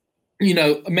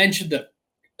mentioned that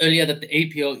earlier that the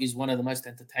EPL is one of the most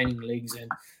entertaining leagues.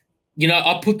 And,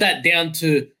 I put that down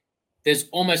to there's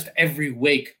almost every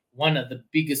week one of the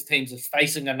biggest teams is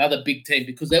facing another big team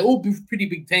because they're all pretty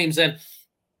big teams. And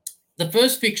the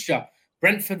first fixture,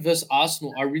 Brentford versus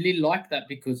Arsenal, I really like that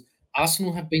because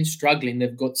Arsenal have been struggling.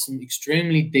 They've got some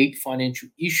extremely deep financial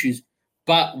issues.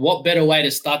 But what better way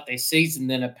to start their season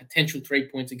than a potential 3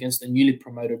 points against the newly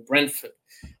promoted Brentford?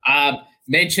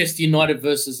 Manchester United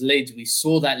versus Leeds. We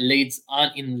saw that Leeds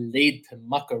aren't in the lead to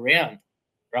muck around.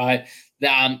 right?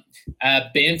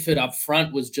 Bamford up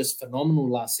front was just phenomenal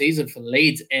last season for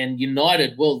Leeds, and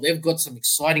United, well, they've got some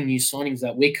exciting new signings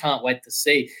that we can't wait to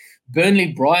see.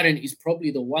 Burnley Brighton is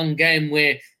probably the one game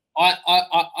where I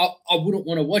wouldn't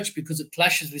want to watch because it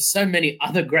clashes with so many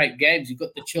other great games. You've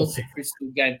got the Chelsea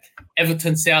Crystal game,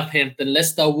 Everton Southampton,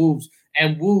 Leicester Wolves,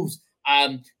 and Wolves.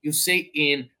 You'll see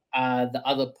in the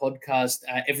other podcast,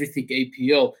 Everything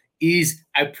APL, is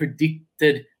a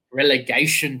predicted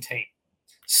relegation team.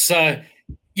 So,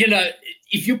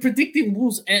 if you're predicting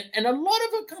Wolves, and a lot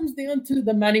of it comes down to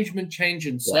the management change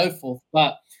and so forth,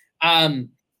 but,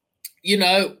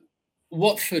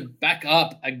 Watford back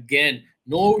up again.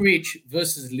 Norwich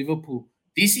versus Liverpool.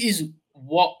 This is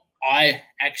what I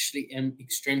actually am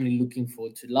extremely looking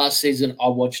forward to. Last season, I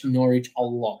watched Norwich a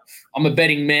lot. I'm a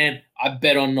betting man. I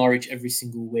bet on Norwich every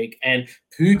single week. And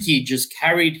Pukki just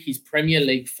carried his Premier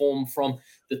League form from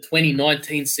the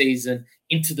 2019 season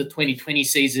into the 2020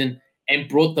 season and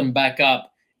brought them back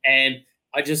up. And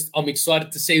I'm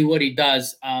excited to see what he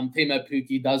does. Timo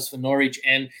Pukki does for Norwich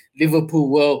and Liverpool.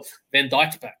 Well, Van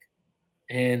Dijk's back.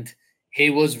 And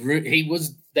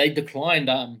they declined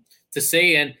to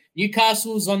see, and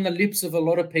Newcastle's on the lips of a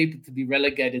lot of people to be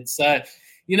relegated. So,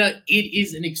 it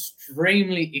is an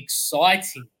extremely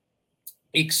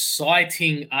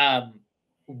exciting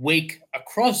week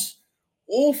across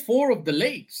all four of the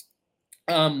leagues.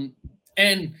 And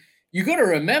you got to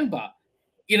remember,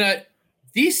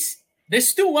 there's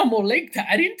still one more league to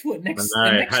add into it next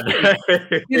week.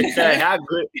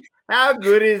 How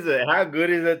good is it? How good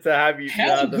is it to have you?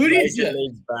 How good is it?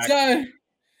 Back? So,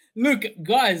 look,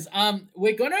 guys,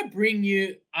 we're gonna bring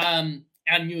you our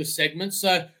newest segment.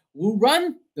 So we'll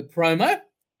run the promo,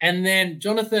 and then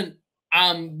Jonathan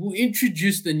will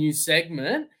introduce the new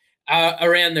segment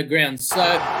around the grounds. So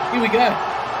here we go.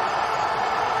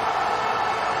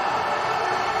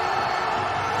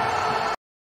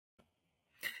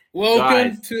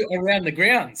 Welcome to Around the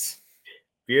Grounds.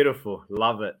 Beautiful.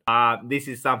 Love it. This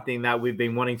is something that we've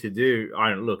been wanting to do.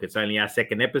 Look, it's only our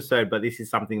second episode, but this is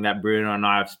something that Bruno and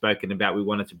I have spoken about. We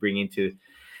wanted to bring into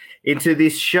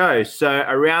this show. So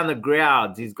Around the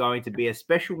Grounds is going to be a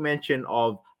special mention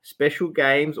of special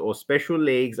games or special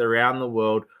leagues around the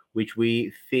world, which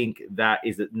we think that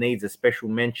needs a special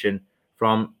mention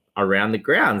from Around the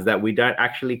Grounds that we don't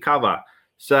actually cover.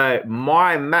 So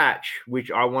my match, which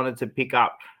I wanted to pick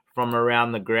up from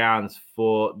Around the Grounds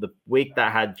for the week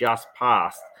that had just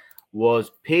passed, was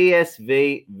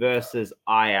PSV versus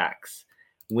Ajax,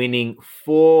 winning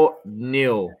 4-0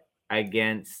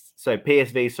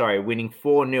 winning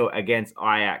 4-0 against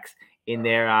Ajax in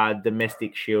their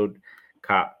domestic Shield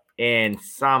Cup. And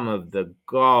some of the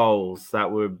goals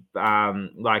that were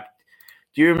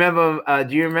do you remember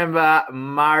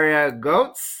Mario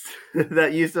Götze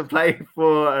that used to play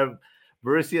for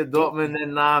Borussia Dortmund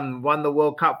and won the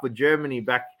World Cup for Germany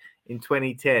back in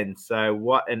 2010. So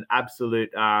what an absolute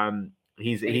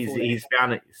he's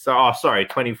found it. So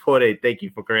 2014. Thank you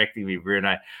for correcting me,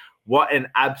 Bruno. What an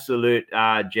absolute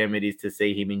gem it is to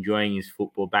see him enjoying his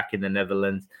football back in the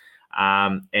Netherlands,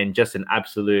 and just an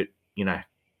absolute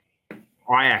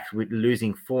Ajax with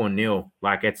losing 4-0.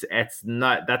 Like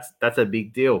that's a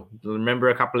big deal. Remember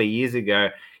a couple of years ago,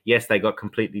 yes, they got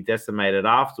completely decimated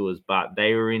afterwards, but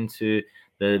they were into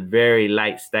the very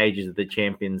late stages of the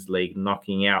Champions League,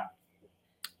 knocking out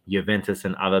Juventus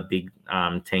and other big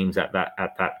teams at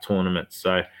that tournament.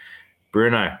 So,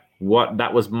 Bruno,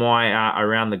 that was my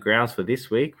Around the Grounds for this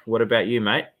week. What about you,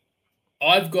 mate?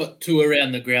 I've got two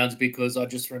Around the Grounds because I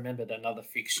just remembered another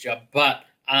fixture. But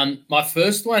my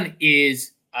first one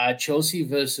is Chelsea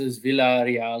versus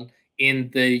Villarreal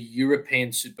in the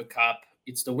European Super Cup.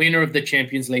 It's the winner of the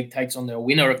Champions League takes on the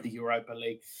winner of the Europa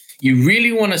League. You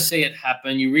really want to see it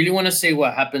happen. You really want to see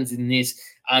what happens in this.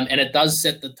 And it does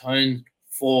set the tone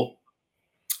for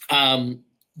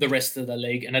the rest of the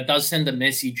league. And it does send a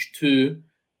message to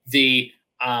the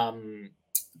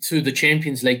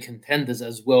Champions League contenders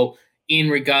as well in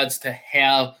regards to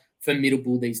how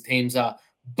formidable these teams are.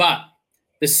 But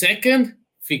the second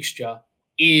fixture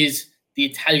is the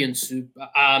Italian Super,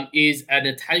 is an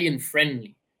Italian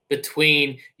friendly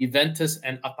between Juventus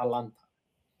and Atalanta.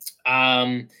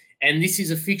 And this is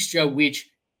a fixture which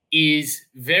is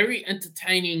very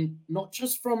entertaining, not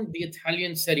just from the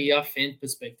Italian Serie A fan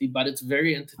perspective, but it's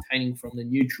very entertaining from the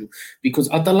neutral, because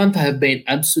Atalanta have been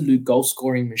absolute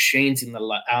goal-scoring machines in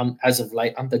the as of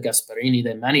late under Gasperini,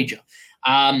 their manager.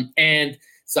 And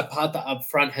Zapata up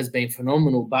front has been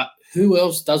phenomenal, but who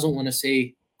else doesn't want to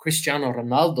see Cristiano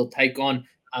Ronaldo take on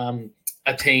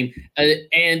a team?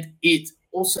 And it's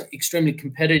also extremely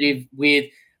competitive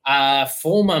with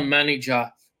former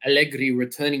manager Allegri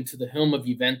returning to the helm of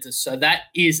Juventus. So that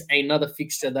is another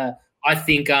fixture that I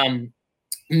think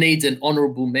needs an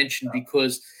honourable mention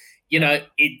because,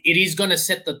 it is going to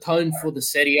set the tone for the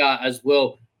Serie A as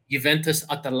well. Juventus,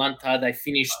 Atalanta, they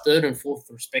finished 3rd and 4th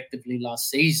respectively last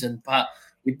season. But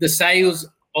with the sales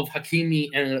of Hakimi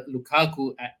and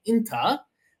Lukaku at Inter,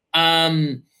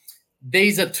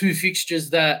 these are 2 fixtures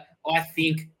that I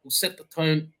think will set the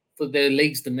tone for their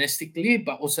leagues domestically,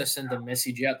 but also send a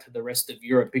message out to the rest of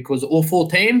Europe because all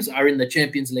 4 teams are in the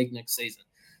Champions League next season.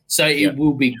 So it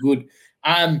will be good.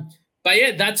 But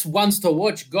yeah, that's ones to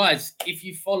watch. Guys, if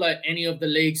you follow any of the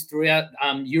leagues throughout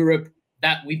Europe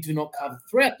that we do not cover,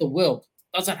 throughout the world,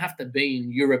 doesn't have to be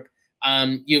in Europe,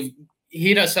 you've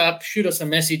hit us up, shoot us a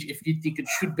message if you think it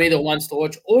should be the ones to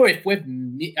watch, or if we've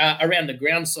around the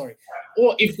ground,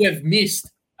 or if we've missed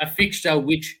a fixture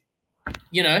which,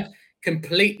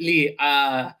 completely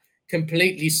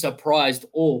surprised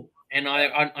all. And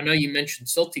I know you mentioned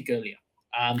Celtic earlier.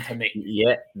 To me,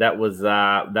 yeah, that was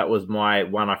my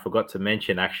one I forgot to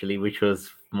mention actually, which was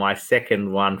my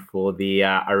second one for the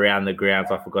around the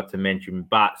grounds. I forgot to mention,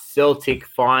 but Celtic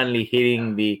finally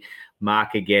hitting the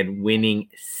mark again, winning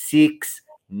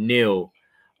 6-0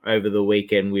 over the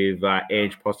weekend with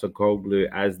Ange Postecoglou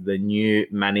as the new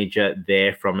manager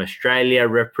there from Australia.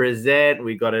 Represent.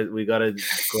 We gotta do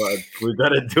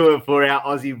it for our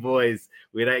Aussie boys.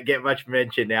 We don't get much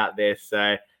mention out there,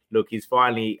 so. Look, he's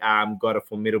finally got a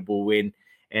formidable win,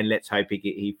 and let's hope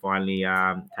he finally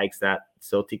takes that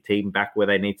Celtic team back where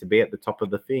they need to be at the top of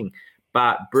the thing.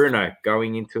 But Bruno,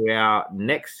 going into our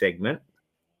next segment.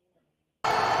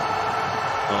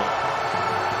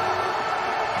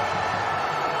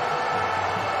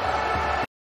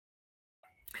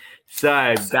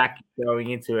 So back going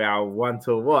into our one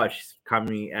to watch,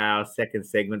 coming our second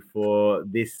segment for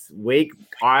this week.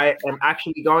 I am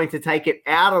actually going to take it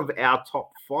out of our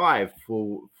top 5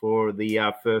 for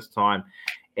the first time.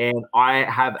 And I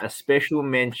have a special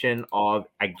mention of,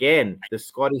 again, the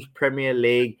Scottish Premier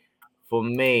League. For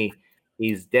me,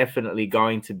 is definitely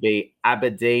going to be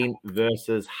Aberdeen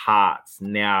versus Hearts.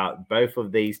 Now, both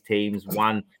of these teams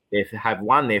have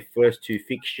won their first 2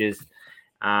 fixtures,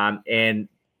 and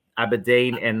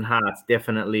Aberdeen and Hearts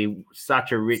definitely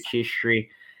such a rich history,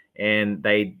 and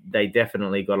they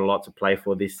definitely got a lot to play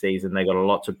for this season. They got a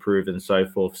lot to prove and so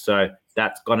forth. So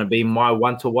that's going to be my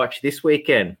one to watch this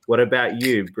weekend. What about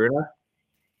you, Bruno?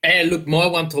 Hey, look, my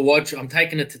one to watch, I'm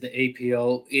taking it to the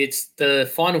EPL. It's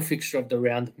the final fixture of the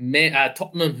round.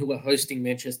 Tottenham, who are hosting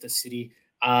Manchester City.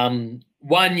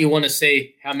 One, you want to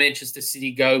see how Manchester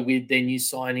City go with their new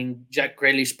signing, Jack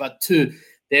Grealish. But 2,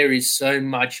 there is so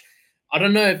much. I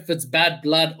don't know if it's bad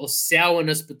blood or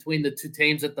sourness between the 2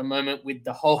 teams at the moment with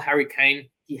the whole Harry Kane.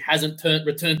 He hasn't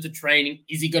returned to training.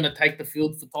 Is he going to take the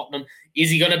field for Tottenham?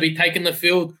 Is he going to be taking the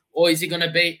field, or is he going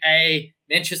to be a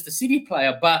Manchester City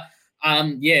player? But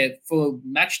for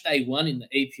match day 1 in the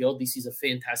EPL, this is a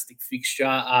fantastic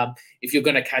fixture. If you're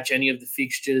going to catch any of the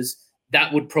fixtures,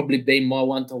 that would probably be my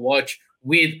one to watch,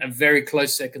 with a very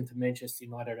close second to Manchester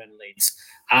United and Leeds.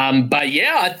 But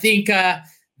yeah, I think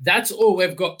that's all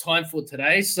we've got time for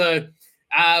today. So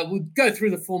we'll go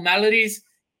through the formalities.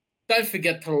 Don't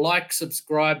forget to like,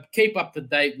 subscribe, keep up to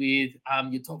date with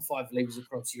your top 5 leagues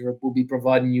across Europe. We'll be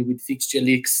providing you with fixture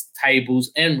lists,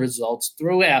 tables, and results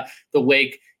throughout the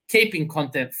week, keeping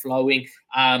content flowing.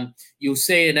 You'll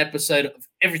see an episode of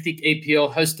Everything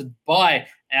EPL hosted by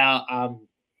our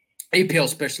EPL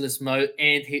specialist, Mo,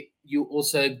 and you'll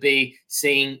also be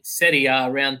seeing Serie A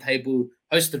Roundtable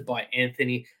hosted by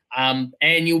Anthony. And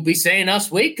you'll be seeing us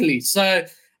weekly. So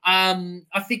I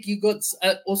think you got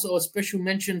also a special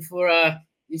mention for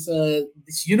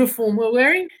this uniform we're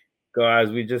wearing. Guys,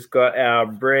 we just got our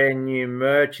brand new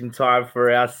merch in time for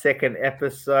our second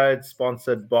episode,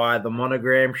 sponsored by the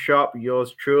Monogram Shop,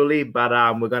 yours truly. But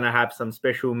we're going to have some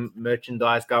special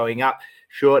merchandise going up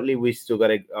shortly. We still got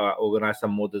to organize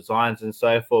some more designs and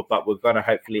so forth, but we're going to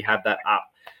hopefully have that up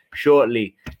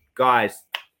shortly. Guys,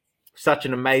 such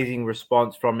an amazing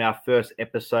response from our first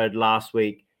episode last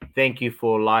week. Thank you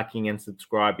for liking and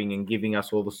subscribing and giving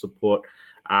us all the support.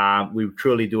 We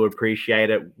truly do appreciate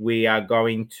it. We are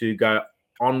going to go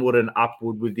onward and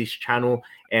upward with this channel,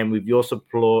 and with your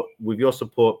support,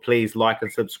 please like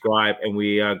and subscribe, and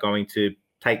we are going to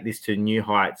take this to new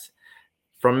heights.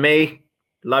 From me,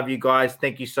 love you guys.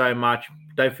 Thank you so much.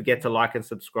 Don't forget to like and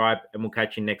subscribe, and we'll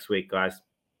catch you next week, guys.